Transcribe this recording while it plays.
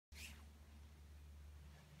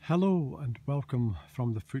Hello and welcome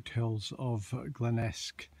from the foothills of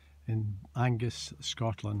Glenesk in Angus,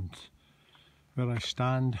 Scotland, where I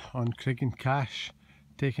stand on Cairn,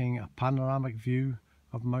 taking a panoramic view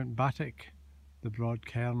of Mount Battock, the broad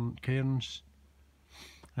cairns,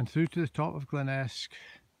 and through to the top of Glenesk,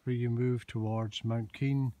 where you move towards Mount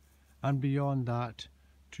Keene, and beyond that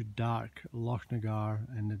to dark Lochnagar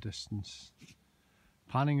in the distance.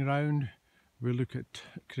 Panning round, we look at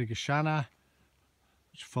Craigishanna,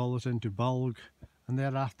 which follows into Bulg, and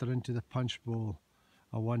thereafter into the Punch Bowl,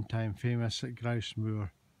 a one-time famous grouse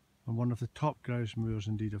moor, and one of the top grouse moors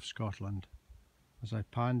indeed of Scotland, as I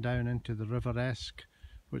pan down into the River Esk,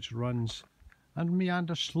 which runs and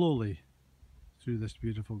meanders slowly through this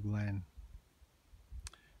beautiful glen.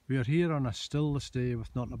 We are here on a stillless day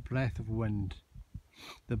with not a breath of wind.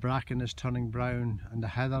 The bracken is turning brown and the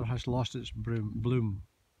heather has lost its bloom.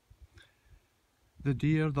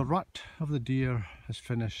 The rut of the deer has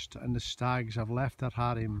finished and the stags have left their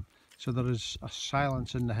harem, so there is a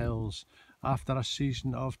silence in the hills after a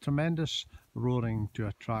season of tremendous roaring to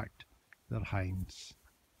attract their hinds.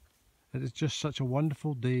 It is just such a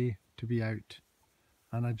wonderful day to be out,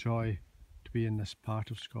 and a joy to be in this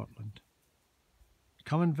part of Scotland.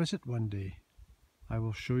 Come and visit one day. I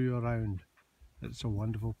will show you around. It's a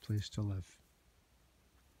wonderful place to live.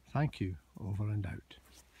 Thank you, over and out.